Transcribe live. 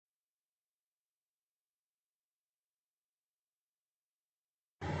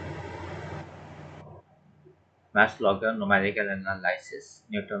Maths Logger, Numerical Analysis,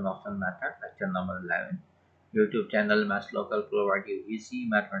 Newton-Raphson Method, Lecture number 11. YouTube channel Maths Local provide you easy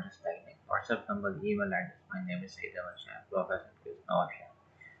mathematics technique. WhatsApp number, email address. My name is Saeed, Shah, Professor Shah.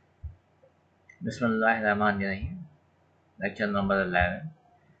 Bismillahirrahmanirrahim. Lecture number 11.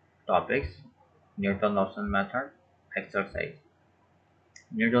 Topics: Newton-Raphson Method, Exercise.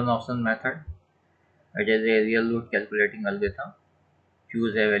 Newton-Raphson Method. It is a real root calculating algorithm.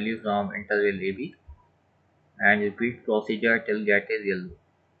 Choose a value from interval AB and repeat procedure till get a real root.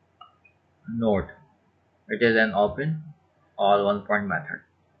 Note: it is an open or one-point method.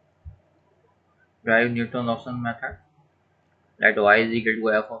 Drive Newton-Raphson method. Let y is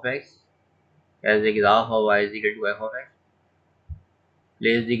equal to f of x as a graph of y is equal to f of x.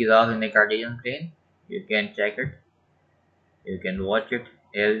 Place the graph in a Cartesian plane. You can check it. You can watch it.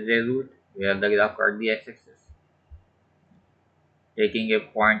 Here is a root where the graph cuts the x-axis. Taking a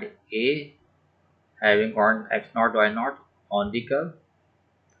point A, having coordinate x0, y0 on the curve.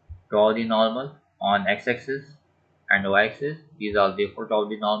 Draw the normal on x-axis and y-axis. These are the foot of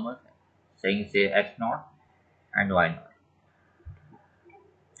the normal, saying say x0 and y0.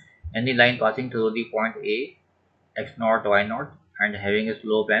 Any line passing through the point A, x0, y0 and having a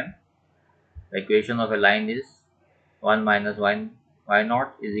slope m, the equation of a line is 1 minus y0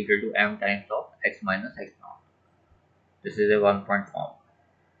 is equal to m times of x minus x0. This is a one-point form.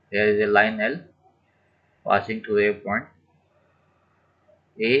 There is a line L passing through a point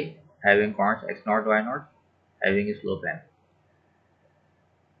A having coordinates x0, y0 having a slope m.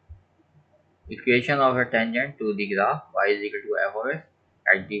 Equation of a tangent to the graph y is equal to f of x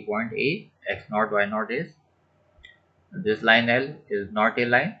at the point A, x0, y0 is. This line L is not a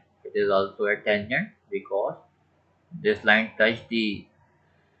line, it is also a tangent because this line touched the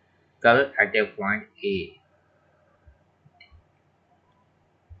curve at a point A.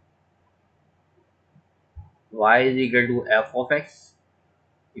 Y is equal to f of x,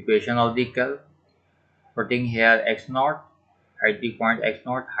 equation of the curve. Putting here x0 at the point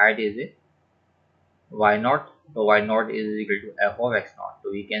x0, height is a y0, so y0 is equal to f of x0.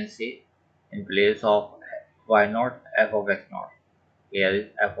 So we can say in place of y0, f of x0. Here is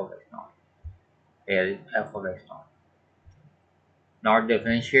f of x0. Here is f of x0. Now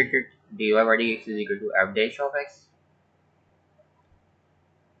differentiate it. Dy by dx is equal to f dash of x.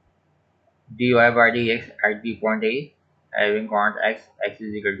 Dy by dx at the point A having coordinate x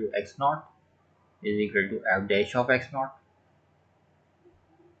is equal to x0 is equal to f dash of x0,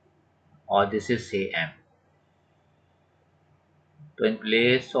 or this is say m. So in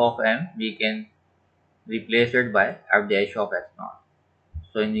place of m we can replace it by f dash of x0.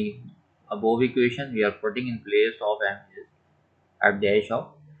 So in the above equation we are putting in place of m is f dash of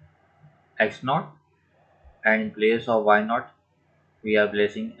x0 and in place of y0 we are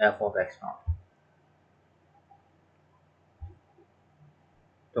placing f of x0.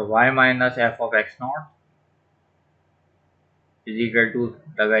 So y minus f of x0 is equal to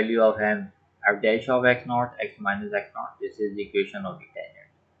the value of m f dash of x0 x minus x0. This is the equation of the tangent.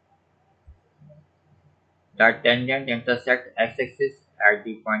 The tangent intersects x-axis at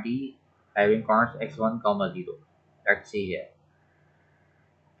the point E having coordinates x1, 0. Let's see here.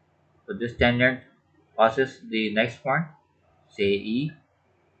 So this tangent passes the next point, say E.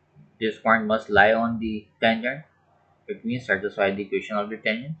 This point must lie on the tangent. It means satisfy the equation of the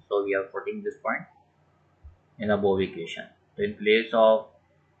tangent. So we are putting this point in above equation. So in place of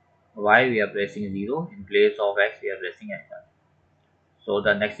y we are placing 0. In place of x we are placing x1. So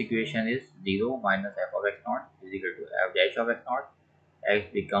the next equation is 0 minus f of x0 is equal to f dash of x0. X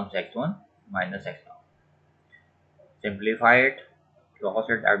becomes x1 minus x0. Simplify it. Cross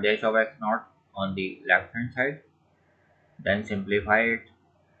it f dash of x0 on the left hand side. Then simplify it.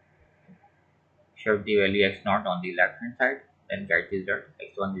 Shift the value x0 on the left hand side. Then get the result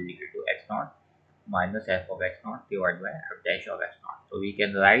x1 is equal to x0 minus f of x0 divided by f dash of x0. So we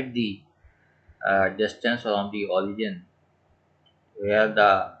can write the distance from the origin where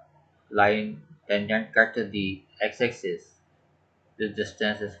the line tangent cut the x-axis. This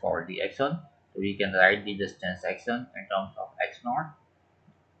distance is called the x1. So we can write the distance x1 in terms of x0,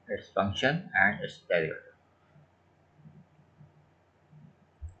 its function and its derivative.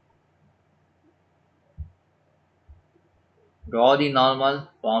 Draw the normal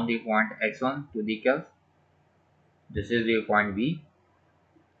from the point x1 to the curve. This is the point B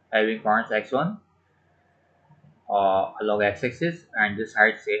having points x1 along x-axis and this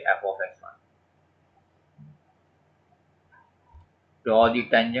height say f of x1. Draw the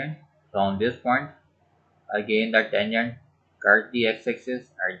tangent from this point. Again the tangent cuts the x-axis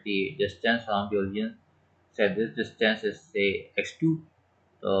at the distance from the origin. Say this distance is say x2.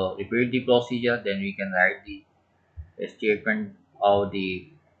 So repeat the procedure, then we can write the statement of the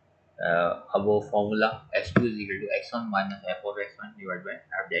above formula. X2 is equal to x1 minus f of x1 divided by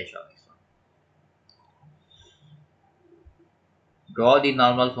f dash of x1. Draw the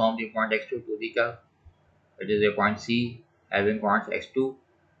normal from the point x2 to the curve. It is a point C having points x2,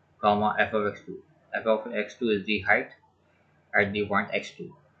 comma f of x2. F of x2 is the height at the point x2.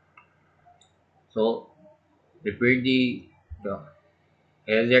 So repeat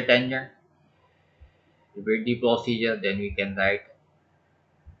here is a tangent. Repeat the procedure, then we can write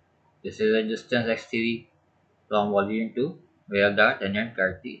this is a distance x3 from origin to where the tangent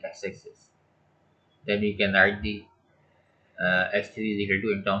cuts the x-axis. Then we can write the x3 is equal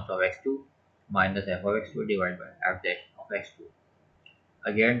to in terms of x2 minus f of x2 divided by f dash of x2.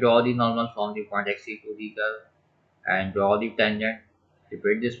 Again draw the normal from the point x3 to the curve and draw the tangent.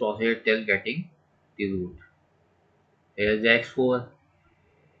 Repeat this procedure till getting the root. Here is the x4.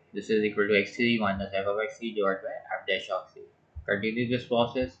 This is equal to x3 minus f of x3 divided by f dash of 3. Continue this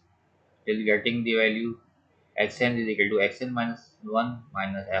process till getting the value xn is equal to xn minus 1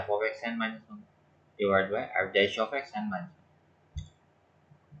 minus f of xn minus 1 divided by f dash of xn minus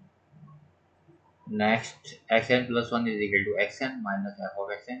 1. Next, xn plus 1 is equal to xn minus f of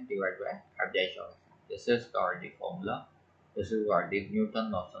xn divided by f dash of xn. This is called the formula. This is called the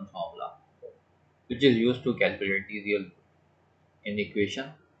Newton-Raphson formula, which is used to calculate the real in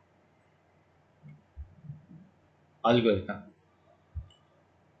equation algorithm.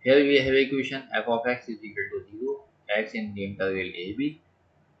 Here we have equation f of x is equal to 0, x in the interval ab.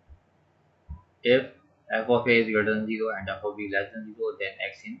 If f of a is greater than 0 and f of b less than 0, then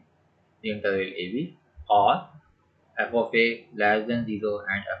x in the interval ab, or f of a less than 0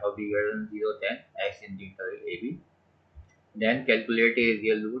 and f of b greater than 0, then x in the interval ab. Then calculate a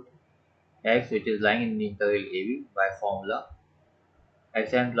real root x which is lying in the interval ab by formula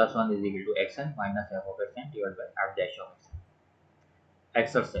xn plus 1 is equal to xn minus f of xn divided by f dash of xn.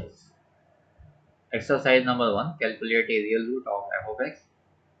 Exercise. Exercise number 1. Calculate a real root of f of x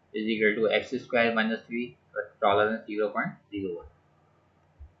is equal to x square minus 3 with tolerance 0.01.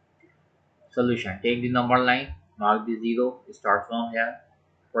 Solution. Take the number line, mark the 0, start from here,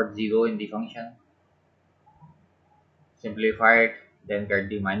 put 0 in the function, simplify it, then get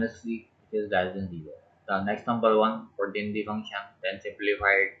the minus 3 which is less than 0. The next number 1, put in the function, then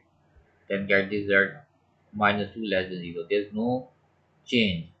simplify it, then get the z minus 2 less than 0. There is no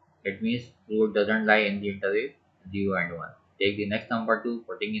change. It means root doesn't lie in the interval 0 and 1. Take the next number 2,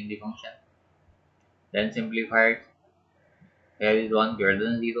 putting in the function, then simplify it. Here is 1 greater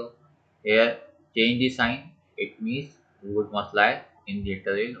than 0. Here change the sign. It means root must lie in the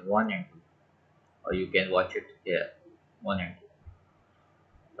interval 1 and 2. Or you can watch it here 1 and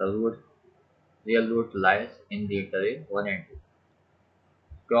 2. The real root lies in the interval 1 and 2.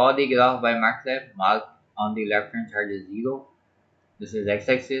 Draw the graph by MATLAB. Mark on the left hand side is 0. This is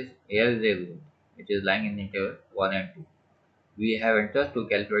x-axis. Here is a root which is lying in the interval 1 and 2. We have interest to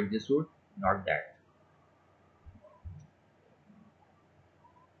calculate this root, not that.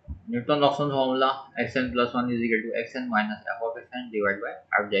 Newton-Raphson formula xn plus 1 is equal to xn minus f of xn divided by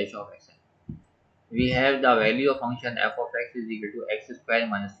f dash of xn. We have the value of function f of x is equal to x square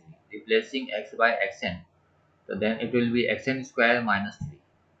minus 3. Replacing x by xn, so then it will be xn square minus 3.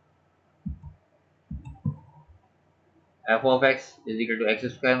 F of x is equal to x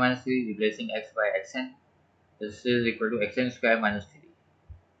square minus 3. Replacing x by xn, this is equal to xn square minus 3.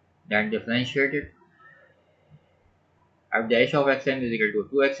 Then differentiate it. F dash of xn is equal to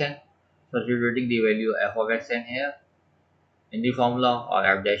 2xn. Substituting the value f of xn here in the formula, or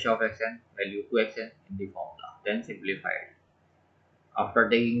f dash of xn value 2xn in the formula. Then simplify it. After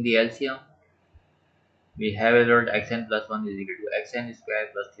taking the LCM, we have a result xn plus 1 is equal to xn square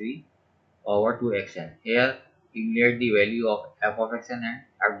plus 3 over 2xn. Here evaluate the value of f of xn and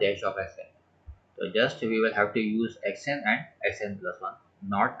f dash of xn. So just we will have to use xn and xn plus 1,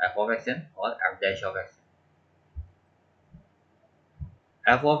 not f of xn or f dash of xn.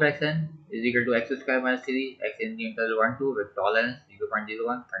 F of xn is equal to x square minus 3, x in the interval 1 2 with tolerance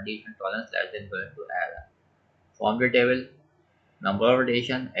 0.01, condition tolerance less than equal to error. Form the table, number of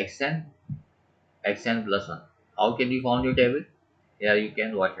rotation xn, xn plus 1. How can we form the table? Here you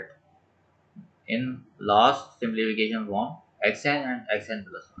can watch it. In last simplification form, xn and xn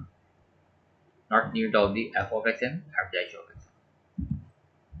plus 1. Not need of the f of xn, f dash of xn.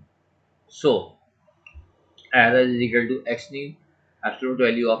 So, error is equal to x nu, absolute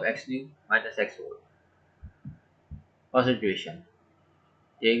value of x nu minus x whole. For situation,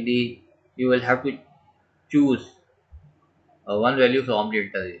 you will have to choose one value from the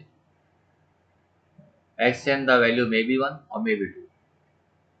interval. Xn the value may be 1 or may be 2.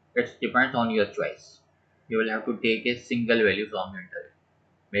 It depends on your choice. you will have to take a single value from the interval.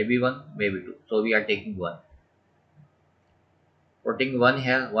 Maybe 1, maybe 2. So we are taking 1. Putting 1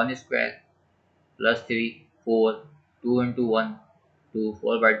 here, 1 square plus 3, 4, 2 into 1, 2,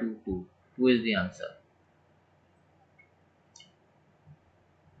 4 by 2, 2. 2 is the answer.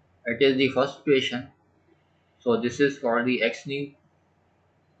 It is the first equation. So this is for the x new.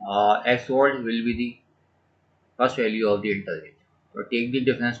 X word will be the first value of the interval. So take the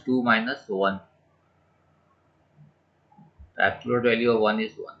difference 2 minus 1. The absolute value of 1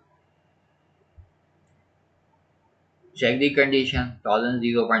 is 1. Check the condition. Tolerance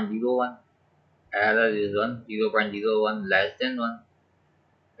 0.01. Error is 1. 0.01 less than 1.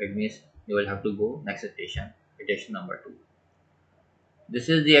 It means you will have to go next iteration. Iteration number 2. This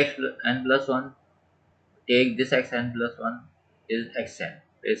is the xn plus 1. Take this xn plus 1 is xn.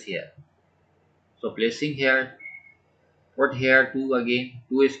 Place here. So placing here, put here 2 again.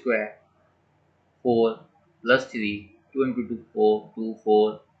 2 square. 4 plus 3. 2 into 2, 4. 2,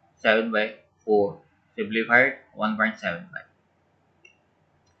 4. 7 by 4. Simplified 1.75.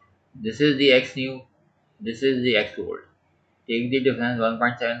 This is the x new. This is the x old. Take the difference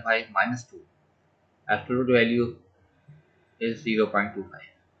 1.75 minus 2. Absolute value is 0.25.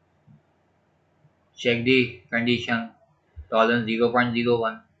 Check the condition. Tolerance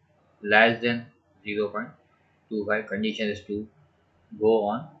 0.01 less than 0.25. Condition is 2. Go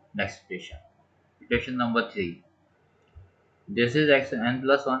on next equation. Equation number 3. This is xn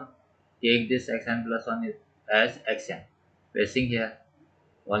plus 1. Take this xn plus 1 as xn. Placing here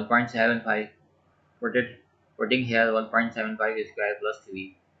 1.75. Putting here 1.75 square plus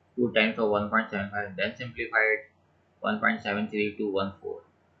 3. 2 times of 1.75. Then simplify it 1.73 to 1.4.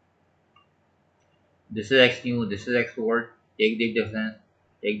 This is x new, this is x old. Take the difference,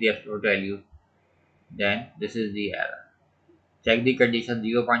 take the absolute value. Then this is the error. Check the condition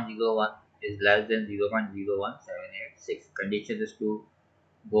 0.01 is less than 0.01786. Condition is to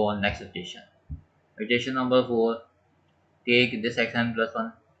go on next iteration. Iteration number 4. Take this xn plus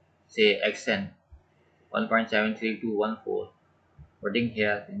 1, say xn 1.73 to 1.4. Putting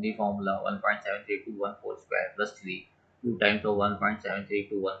here in the formula 1.73 to 1.4 square plus 3. 2 times of 1.73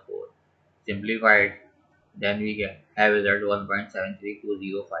 to 1.4. Simplified, then we have result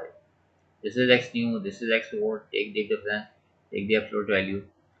 1.73205. This is x new, this is x old. Take the difference, take the absolute value,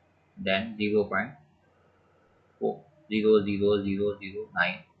 then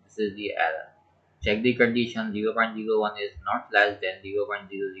 0.000009. This is the error. Check the condition. 0.01 is not less than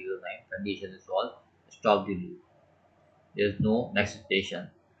 0.009. Condition is false. Stop the loop. There is no next iteration.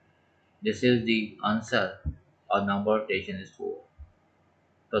 This is the answer. Our number of iteration is 4.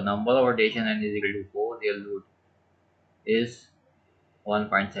 So number of iteration n is equal to 4. Real root is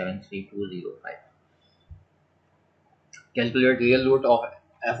 1.73205. Calculate real root of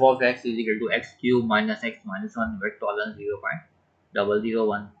f of x is equal to x cube minus x minus 1 with tolerance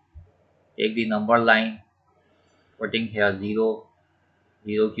 0.001. Take the number line, putting here 0,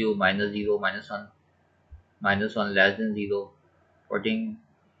 0 cube minus 0 minus 1 less than 0. Putting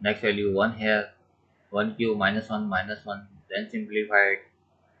next value 1 here, 1 cube minus 1 minus 1. Then simplify it.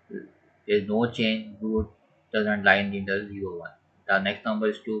 There is no change. Root doesn't lie in the interval 0, 1. The next number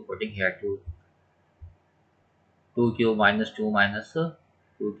is 2. Putting here 2. 2 cube minus 2 minus 2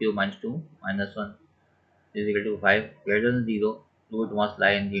 cube minus 2 minus 1 is equal to 5 greater than 0. Root must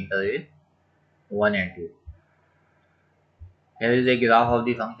lie in the interval 1 and 2. Here is a graph of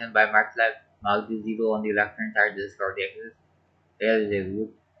the function by MATLAB. Mark the 0 on the left hand side. This is for the axis. Here is a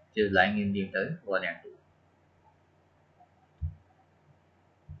root which is lying in the interval 1 and 2.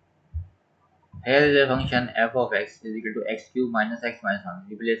 Here is a function f of x is equal to x cube minus x minus 1,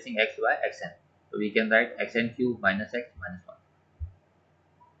 replacing x by xn. So we can write xn cube minus x minus 1.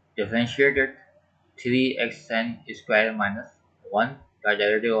 Differentiate it. 3xn square minus 1. The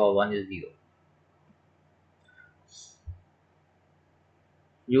derivative of 1 is 0.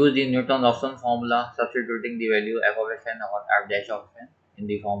 Use the Newton-Raphson formula, substituting the value f of xn or f dash of n in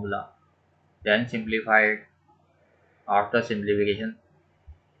the formula. Then simplify it. After simplification,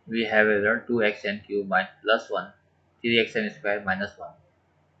 we have a result 2xn cube plus 1, 3xn square minus 1.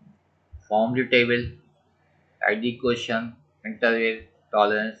 Form the table, write the equation, interval,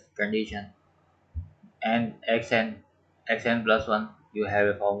 tolerance, condition, and xn plus 1. You have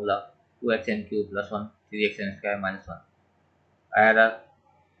a formula 2xn cube plus 1, 3xn square minus 1. Error,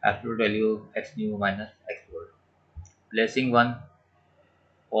 absolute value x new minus x old. Placing 1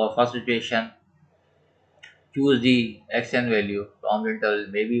 for first iteration. Choose the xn value from the interval,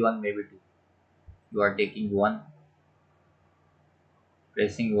 maybe 1, maybe 2. You are taking 1,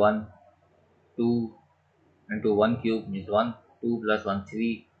 placing 1, 2 into 1 cube means 1, 2 plus 1,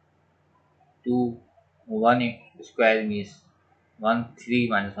 3, 2, 1 square means 1, 3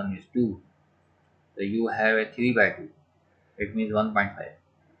 minus 1 is 2. So you have a 3 by 2. It means 1.5.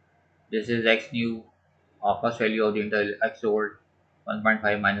 This is x new first value of the integral x over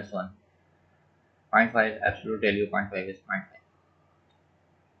 1.5 minus 1. 0.5 absolute value 0.5 is 0.5.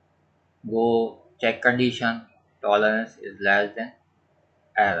 Go check condition. Tolerance is less than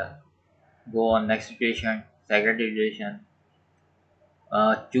error. Go on next equation. Second iteration.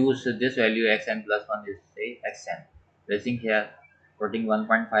 Choose this value xn plus 1 is say xn. Placing here, putting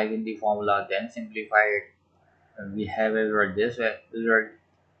 1.5 in the formula, then simplify it. We have a result.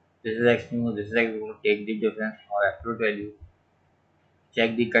 This is x new, this is x new. Take the difference or absolute value.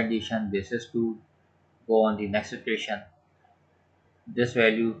 Check the condition. This is 2. Go on the next iteration. This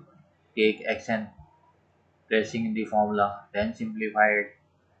value, take xn, placing in the formula, then simplify it.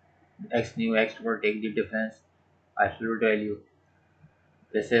 X new, x over, take the difference, absolute value.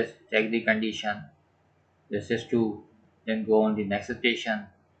 This is check the condition. This is 2. Then go on the next iteration.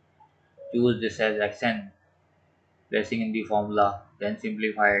 Choose this as xn, placing in the formula, then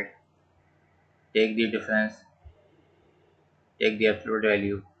simplify it. Take the difference, take the absolute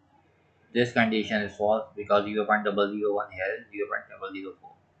value. This condition is false because 0.001 here is 0.004.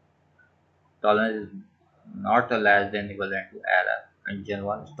 Tolerance is not less than equivalent to error. Condition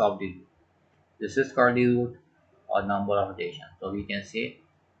 1, stop the loop. This is called the root or number of iterations. So we can say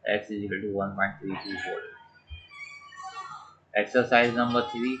x is equal to 1.324. Exercise number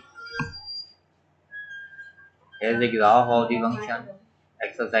 3. Here is a graph of the function.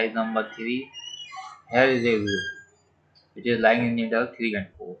 Exercise number 3. Here is a root which is lying in the interval 3 and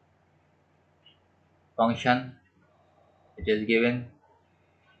 4. Function which is given.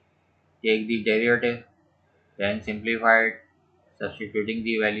 Take the derivative, then simplify it, substituting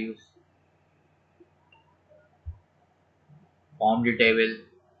the values. Form the table,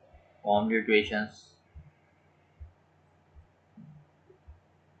 form the equations.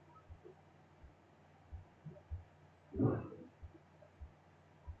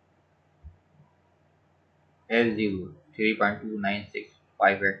 Here is the root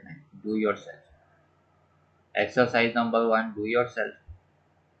 3.296589. Do yourself. Exercise number 1, do yourself.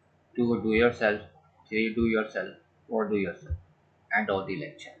 2, do yourself. 3, do yourself. 4, do yourself. End of the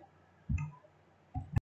lecture.